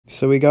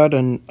So we got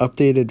an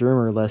updated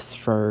rumor list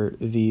for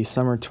the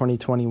summer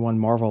 2021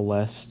 Marvel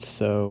list.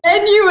 So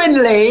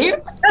Genuinely?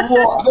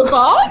 What the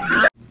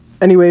fuck?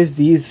 anyways,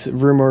 these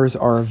rumors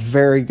are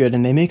very good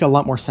and they make a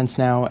lot more sense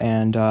now.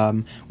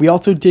 And we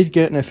also did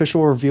get an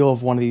official reveal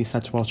of one of these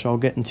sets, which I'll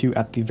get into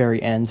at the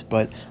very end.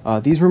 But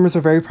these rumors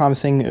are very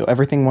promising.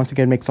 Everything, once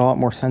again, makes a lot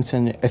more sense.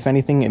 And if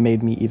anything, it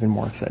made me even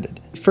more excited.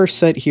 First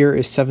set here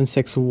is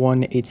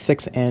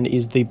 76186 and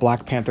is the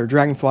Black Panther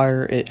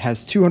Dragonflyer. It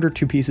has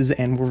 202 pieces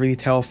and will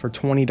retail for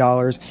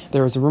 $20.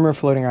 There was a rumor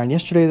floating around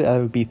yesterday that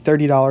it would be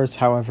 $30.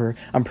 However,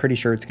 I'm pretty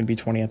sure it's going to be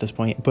 $20 at this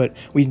point. But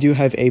we do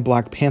have a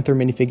Black Panther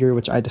minifigure,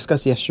 which I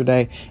discussed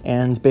yesterday,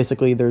 and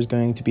basically there's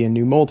going to be a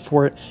new mold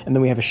for it. And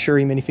then we have a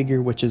Shuri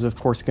minifigure, which is of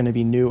course going to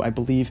be new. I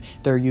believe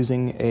they're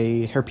using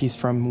a hairpiece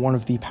from one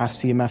of the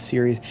past CMF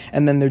series,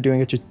 and then they're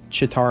doing a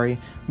Chitauri,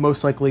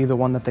 most likely the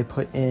one that they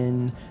put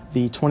in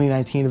the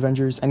 2019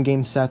 Avengers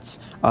Endgame sets.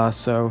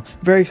 So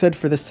very excited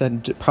for this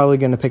set. Probably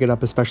going to pick it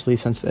up, especially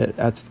since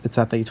it's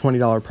at the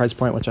 $20 price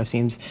point, which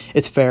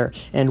it's fair.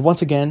 And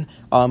once again,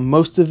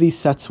 most of these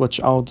sets,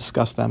 which I'll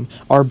discuss them,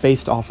 are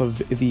based off of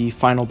the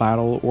final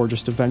battle or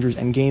just Avengers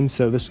Endgame.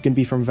 So this is going to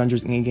be from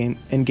Avengers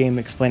Endgame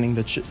explaining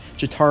the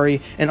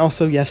Chitauri, and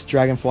also yes,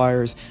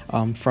 Dragonflyers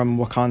from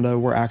Wakanda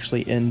were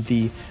actually in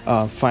the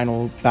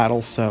final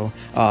battle. So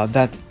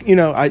that, you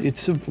know,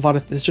 it's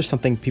just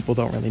something people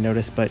don't really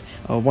notice. But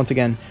once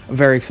again, I'm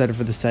very excited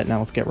for the set. Now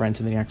let's get right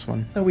into the next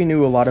one that we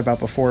knew a lot about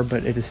before,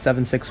 but it is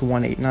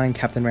 76189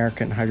 Captain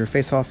America and Hydra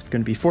Face Off. It's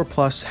going to be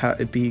 4+,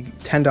 it'd be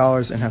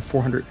 $10 and have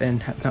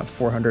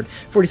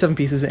 47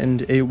 pieces,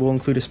 and it will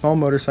include a small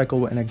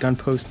motorcycle and a gun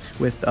post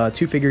with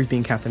 2 figures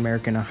being Captain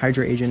America and a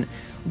Hydra agent.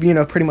 You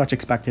know, pretty much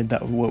expected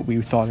that what we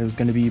thought it was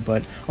going to be,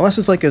 but unless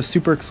it's like a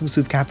super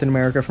exclusive Captain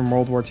America from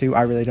World War II,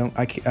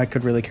 I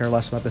could really care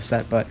less about this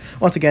set. But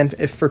once again,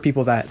 if for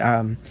people that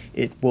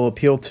it will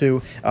appeal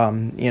to,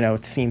 you know,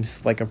 it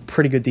seems like a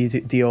pretty good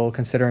deal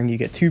considering you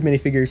get 2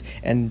 minifigures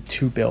and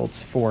 2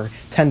 builds for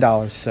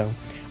 $10. So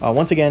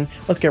once again,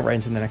 let's get right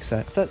into the next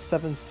set. Set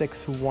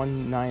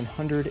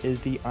 76190 is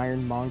the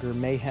Ironmonger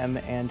Mayhem,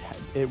 and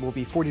it will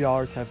be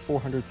 $40, have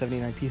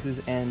 479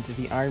 pieces, and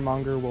the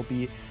Ironmonger will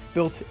be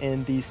built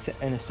in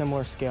a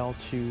similar scale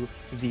to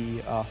the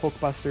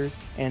Hulkbusters,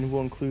 and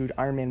will include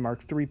Iron Man Mark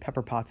III,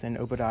 Pepper Potts, and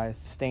Obadiah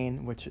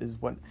Stane, which is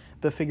what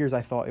the figures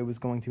I thought it was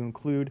going to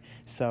include.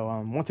 So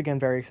once again,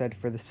 very excited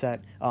for the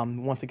set.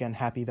 Once again,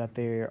 happy that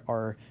they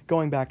are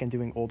going back and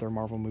doing older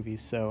Marvel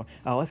movies. So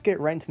let's get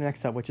right into the next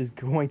set, which is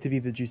going to be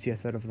the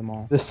juiciest set of them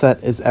all. This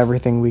set is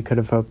everything we could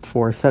have hoped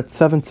for. Set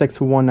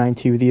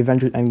 76192, the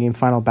Avengers Endgame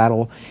Final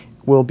Battle,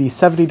 will be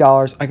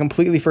 $70. I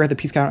completely forgot the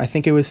piece count. I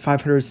think it was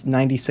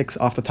 596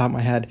 off the top of my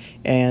head,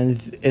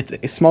 and it's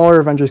a smaller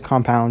Avengers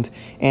compound,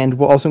 and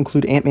will also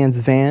include Ant-Man's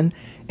van.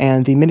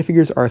 And the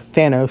minifigures are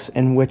Thanos,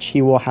 in which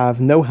he will have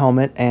no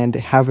helmet and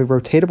have a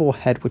rotatable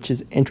head, which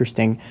is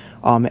interesting.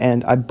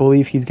 And I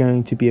believe he's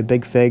going to be a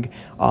big fig.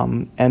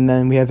 And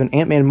then we have an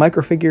Ant-Man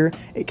microfigure,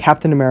 a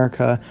Captain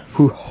America,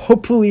 who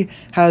hopefully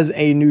has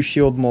a new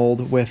shield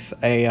mold with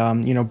a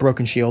you know,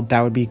 broken shield.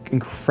 That would be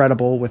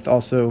incredible, with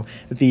also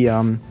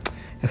the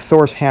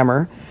Thor's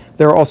hammer.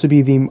 There will also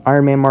be the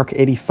Iron Man Mark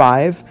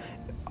 85,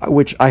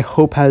 which I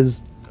hope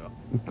has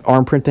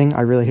arm printing.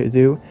 I really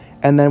do.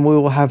 And then we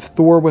will have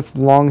Thor with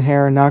long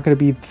hair, not going to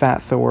be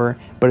Fat Thor,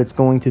 but it's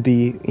going to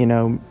be, you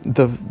know,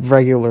 the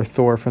regular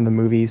Thor from the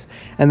movies.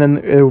 And then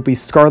it will be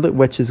Scarlet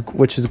Witch,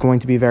 which is going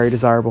to be a very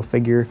desirable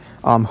figure.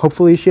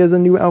 Hopefully she has a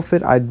new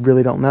outfit. I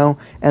really don't know.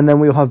 And then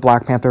we will have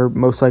Black Panther,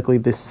 most likely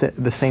the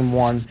same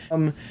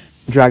one.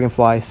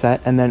 Dragonfly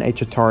set, and then a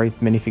Chitauri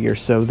minifigure.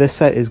 So this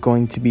set is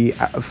going to be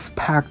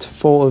packed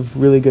full of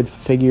really good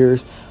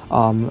figures.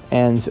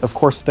 And of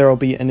course there will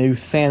be a new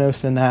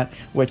Thanos in that,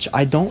 which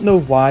I don't know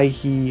why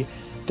he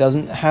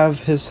doesn't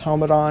have his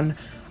helmet on,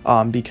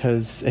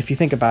 because if you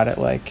think about it,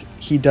 like,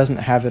 he doesn't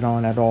have it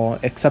on at all,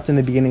 except in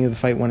the beginning of the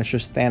fight when it's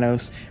just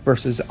Thanos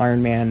versus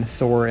Iron Man,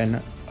 Thor,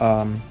 and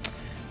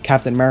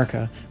Captain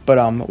America. But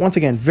once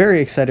again,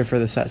 very excited for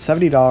this set.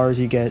 $70,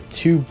 you get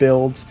 2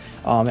 builds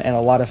and a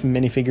lot of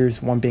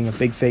minifigures, one being a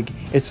big fig.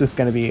 It's just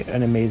going to be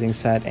an amazing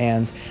set,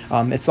 and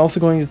it's also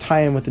going to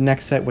tie in with the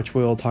next set, which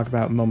we'll talk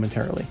about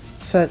momentarily.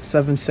 Set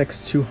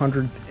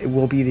 76200, it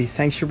will be the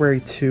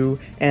Sanctuary 2,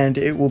 and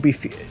it will be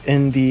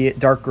in the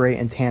dark gray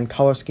and tan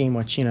color scheme,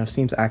 which, you know,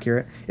 seems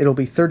accurate. It'll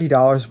be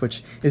 $30,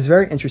 which is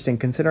very interesting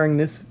considering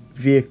this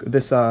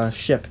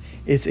ship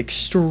is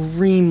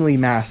extremely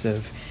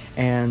massive.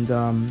 And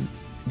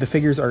the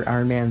figures are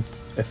Iron Man,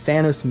 a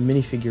Thanos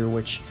minifigure,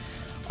 which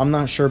I'm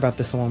not sure about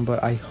this one,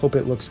 but I hope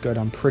it looks good.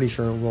 I'm pretty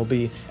sure it will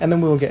be. And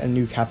then we will get a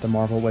new Captain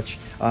Marvel, which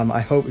I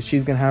hope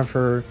she's gonna have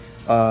her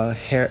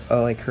hair,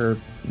 like her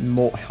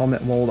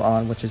helmet mold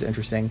on, which is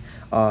interesting.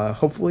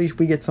 Hopefully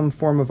we get some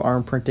form of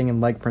arm printing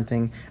and leg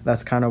printing.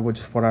 That's kind of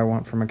just what I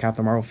want from a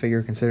Captain Marvel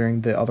figure,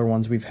 considering the other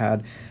ones we've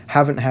had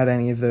haven't had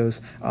any of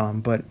those.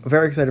 But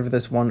very excited for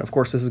this one. Of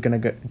course, this is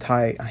going to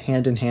tie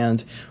hand in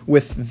hand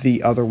with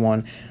the other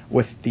one,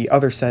 with the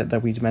other set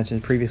that we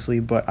mentioned previously,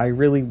 but I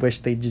really wish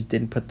they just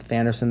didn't put the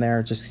Thanos in there.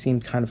 It just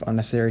seemed kind of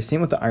unnecessary.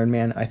 Same with the Iron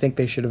Man. I think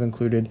they should have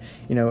included,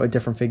 a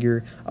different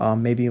figure,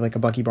 maybe like a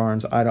Bucky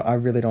Barnes. I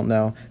really don't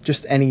know.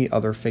 Just any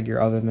other figure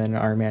other than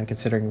Iron Man,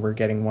 considering we're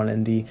getting one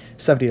in the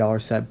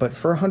 $70 set. But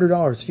for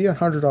 $100, if you have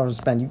 $100 to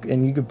spend,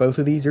 and you get both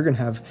of these, you're gonna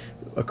have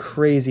a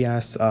crazy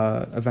ass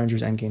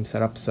Avengers Endgame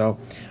setup. So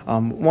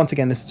once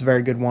again, this is a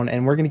very good one,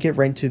 and we're gonna get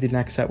right into the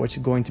next set, which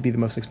is going to be the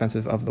most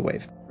expensive of the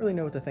wave. Really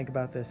know what to think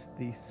about this.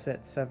 The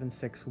set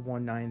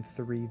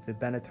 76193, the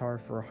Benatar,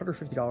 for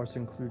 $150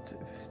 includes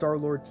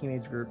Star-Lord,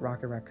 Teenage Groot,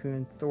 Rocket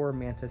Raccoon, Thor,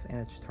 Mantis, and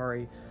a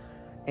Chitauri.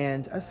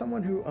 And as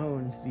someone who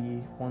owns the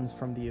ones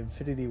from the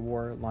Infinity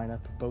War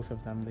lineup, both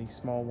of them, the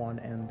small one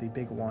and the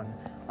big one,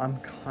 I'm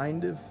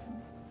kind of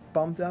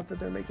bummed out that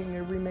they're making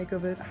a remake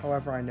of it.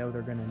 However, I know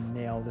they're going to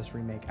nail this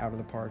remake out of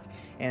the park,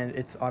 and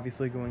it's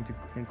obviously going to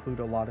include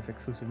a lot of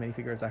exclusive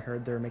minifigures. I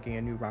heard they're making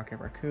a new Rocket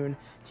Raccoon.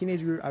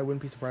 Teenage Groot, I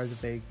wouldn't be surprised if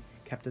they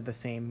kept it the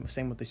same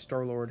with the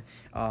Star-Lord,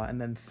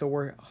 and then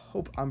Thor,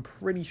 I'm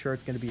pretty sure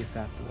it's going to be a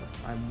Fat Thor.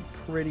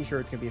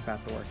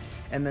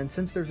 And then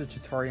since there's a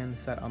Chitauri in the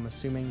set, I'm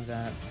assuming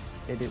that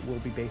it will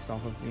be based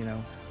off of,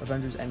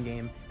 Avengers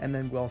Endgame, and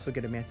then we'll also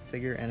get a Mantis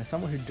figure. And as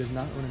someone who does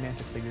not own a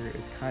Mantis figure,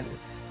 it's kind of,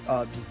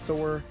 the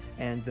Thor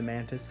and the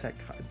Mantis set,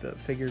 the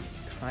figures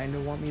kind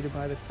of want me to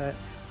buy the set.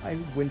 I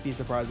wouldn't be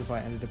surprised if I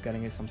ended up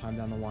getting it sometime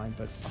down the line,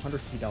 but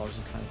 $150 is kind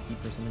of steep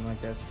for something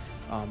like this.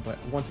 But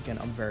once again,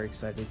 I'm very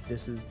excited.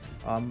 This is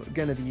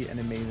going to be an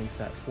amazing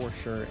set for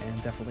sure,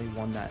 and definitely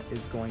one that is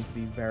going to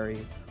be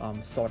very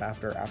sought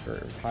after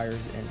it retires,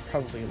 and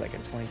probably like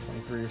in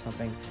 2023 or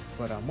something.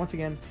 But once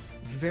again,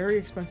 very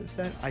expensive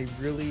set. I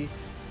really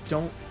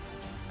don't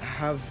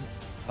have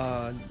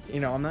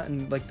I'm not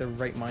in like the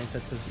right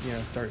mindset to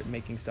start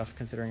making stuff,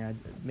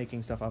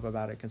 making stuff up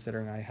about it,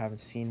 considering I haven't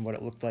seen what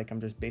it looked like.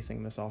 I'm just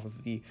basing this off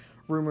of the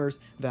rumors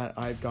that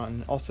I've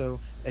gotten.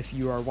 Also, if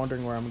you are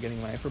wondering where I'm getting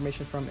my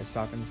information from, it's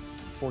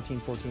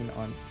Falcon1414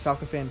 on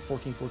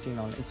FalconFan1414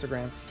 on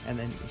Instagram, and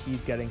then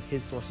he's getting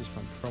his sources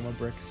from Promo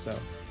Bricks. So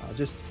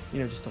just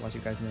to let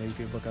you guys know, you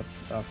could look up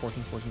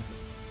 1414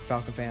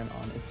 FalconFan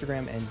on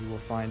Instagram, and you will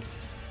find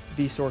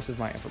the source of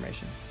my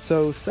information.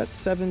 So set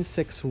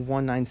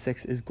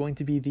 76196 is going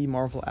to be the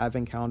Marvel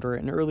Advent Calendar,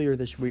 and earlier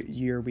this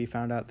year we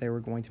found out they were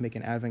going to make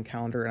an Advent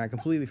Calendar, and I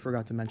completely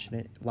forgot to mention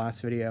it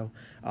last video,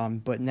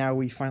 but now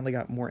we finally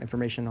got more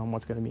information on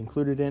what's going to be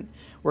included in it.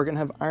 We're going to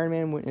have Iron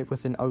Man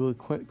with an ugly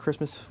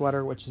Christmas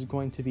sweater, which is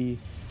going to be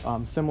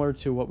similar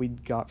to what we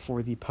got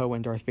for the Poe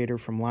and Darth Vader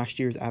from last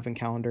year's Advent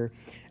Calendar.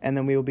 And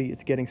then we will be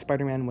getting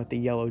Spider-Man with the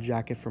yellow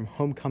jacket from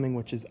Homecoming,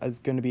 which is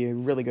going to be a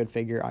really good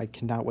figure. I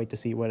cannot wait to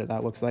see what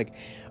that looks like.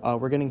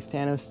 We're getting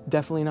Thanos,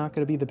 definitely not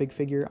going to be the big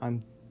figure.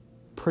 I'm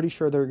pretty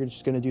sure they're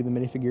just going to do the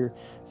minifigure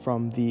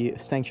from the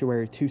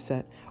Sanctuary 2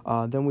 set.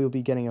 Then we'll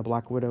be getting a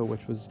Black Widow,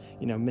 which was,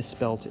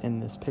 misspelled in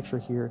this picture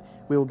here.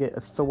 We will get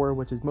a Thor,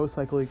 which is most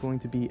likely going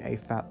to be a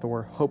Fat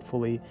Thor,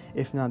 hopefully.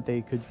 If not,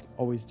 they could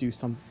always do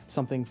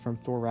something from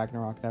Thor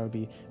Ragnarok. That would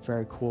be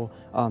very cool.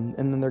 And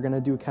then they're going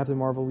to do a Captain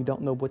Marvel. We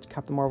don't know which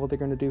Captain Marvel they're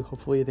going to do.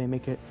 Hopefully they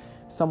make it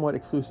somewhat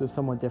exclusive,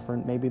 somewhat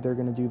different. Maybe they're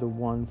going to do the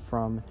one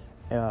from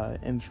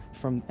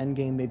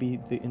Endgame. Maybe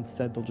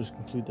instead they'll just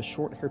include the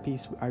short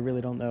hairpiece. I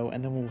really don't know.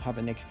 And then we'll have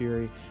a Nick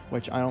Fury,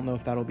 which I don't know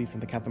if that'll be from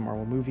the Captain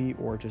Marvel movie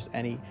or just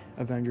any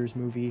Avengers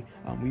movie.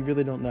 We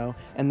really don't know.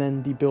 And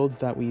then the builds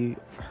that we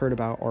heard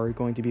about are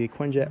going to be the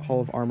Quinjet, Hall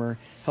of Armor,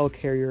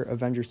 Helicarrier,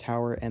 Avengers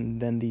Tower, and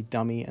then the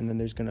dummy. And then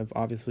there's going to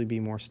obviously be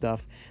more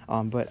stuff.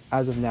 But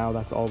as of now,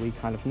 that's all we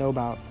kind of know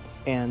about.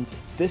 And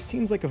this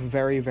seems like a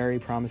very, very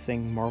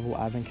promising Marvel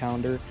Advent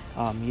Calendar.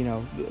 A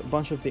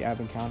bunch of the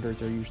Advent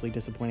Calendars are usually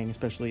disappointing,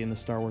 especially in the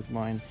Star Wars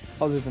line,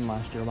 other than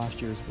last year.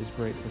 Last year's was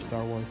great for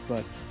Star Wars,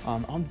 but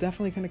I'm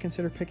definitely going to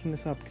consider picking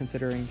this up,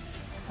 considering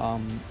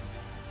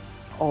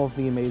all of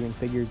the amazing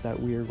figures that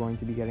we are going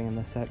to be getting in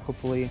this set.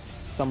 Hopefully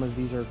some of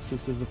these are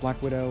exclusive to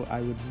Black Widow.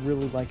 I would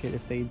really like it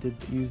if they did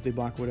use the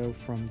Black Widow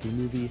from the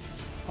movie,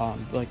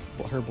 like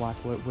her Black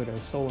Widow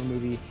solo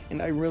movie,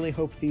 and I really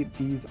hope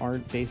these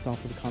aren't based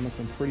off of the comics.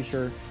 I'm pretty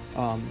sure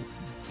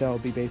they'll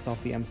be based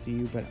off the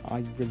MCU, but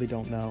I really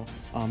don't know.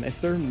 If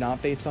they're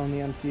not based on the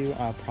MCU,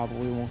 I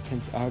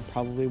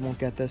probably won't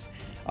get this,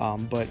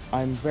 but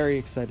I'm very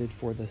excited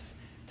for this,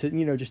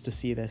 just to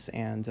see this.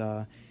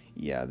 And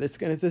yeah, this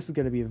is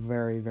gonna be a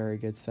very, very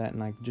good set,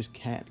 and I just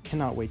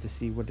cannot wait to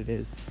see what it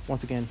is.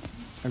 Once again,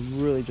 I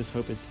really just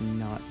hope it's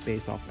not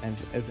based off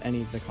of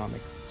any of the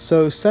comics.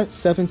 So set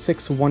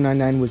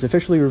 76199 was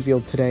officially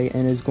revealed today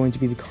and is going to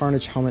be the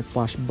Carnage helmet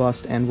 /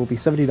 bust, and will be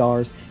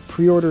 $70.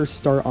 Pre-orders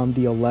start on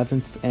the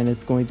 11th, and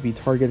it's going to be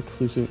Target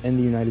exclusive in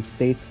the United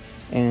States,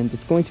 and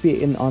it's going to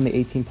be on the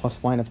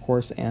 18+ line, of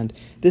course. And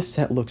this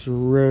set looks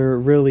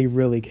really,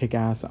 really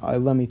kick-ass.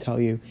 Let me tell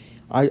you,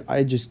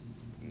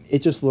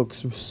 it just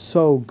looks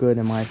so good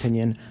in my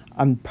opinion.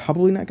 I'm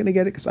probably not going to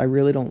get it because I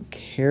really don't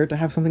care to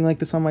have something like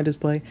this on my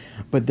display,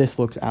 but this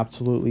looks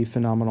absolutely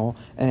phenomenal.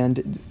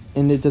 And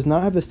it does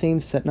not have the same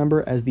set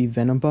number as the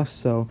Venom bust,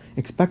 so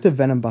expect a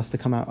Venom bust to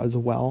come out as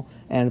well.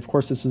 And of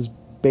course this is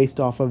based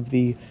off of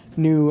the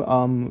new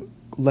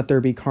Let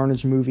There Be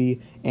Carnage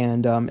movie,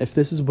 and if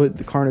this is what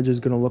the Carnage is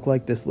going to look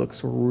like, this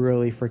looks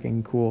really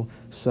freaking cool.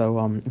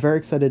 So very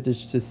excited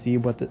to see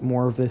what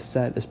more of this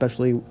set,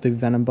 especially the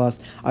Venom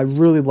bust. I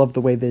really love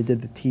the way they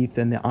did the teeth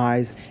and the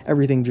eyes.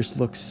 Everything just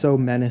looks so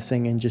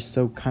menacing and just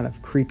so kind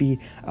of creepy.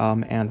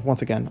 And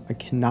once again, I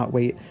cannot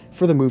wait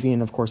for the movie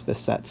and of course this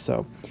set.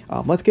 So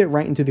let's get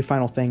right into the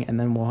final thing and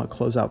then we'll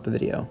close out the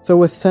video. So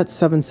with set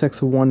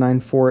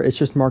 76194, it's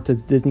just marked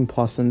as Disney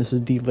Plus, and this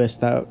is the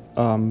list that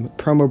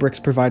Promo Bricks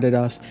provided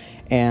us,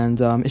 and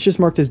it's just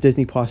marked as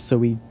Disney Plus, so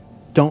we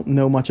don't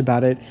know much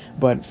about it,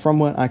 but from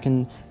what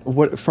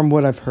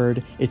I've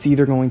heard, it's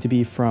either going to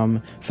be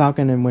from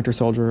Falcon and Winter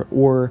Soldier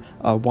or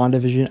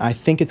WandaVision. I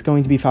think it's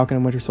going to be Falcon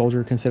and Winter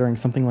Soldier, considering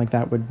something like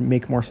that would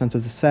make more sense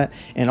as a set,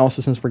 and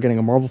also since we're getting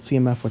a Marvel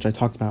CMF, which I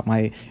talked about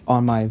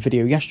on my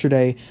video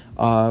yesterday,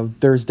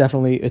 there's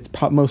definitely, it's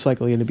most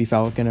likely going to be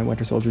Falcon and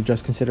Winter Soldier,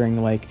 just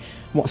considering like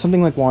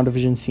something like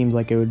WandaVision seems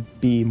like it would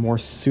be more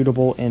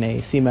suitable in a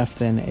CMF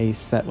than a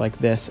set like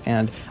this,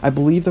 and I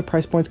believe the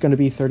price point's going to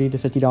be $30 to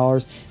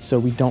 $50,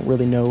 so we don't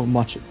really know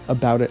much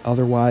about it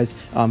otherwise.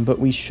 But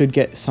we should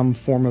get some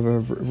form of a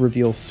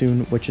reveal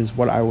soon, which is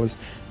what I was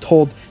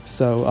told.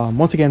 So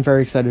once again,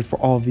 very excited for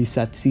all of these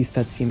sets. These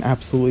sets seem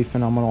absolutely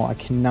phenomenal. I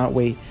cannot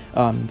wait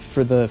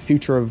for the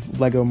future of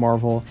Lego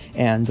Marvel.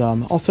 And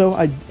also,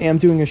 I am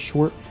doing a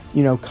short,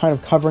 kind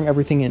of covering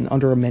everything in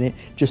under a minute,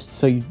 just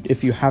so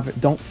if you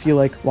don't feel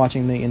like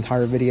watching the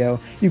entire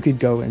video, you could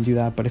go and do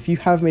that. But if you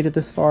have made it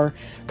this far,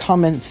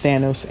 comment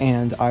Thanos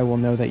and I will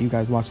know that you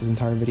guys watched this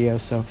entire video.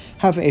 So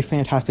have a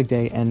fantastic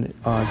day and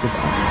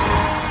goodbye.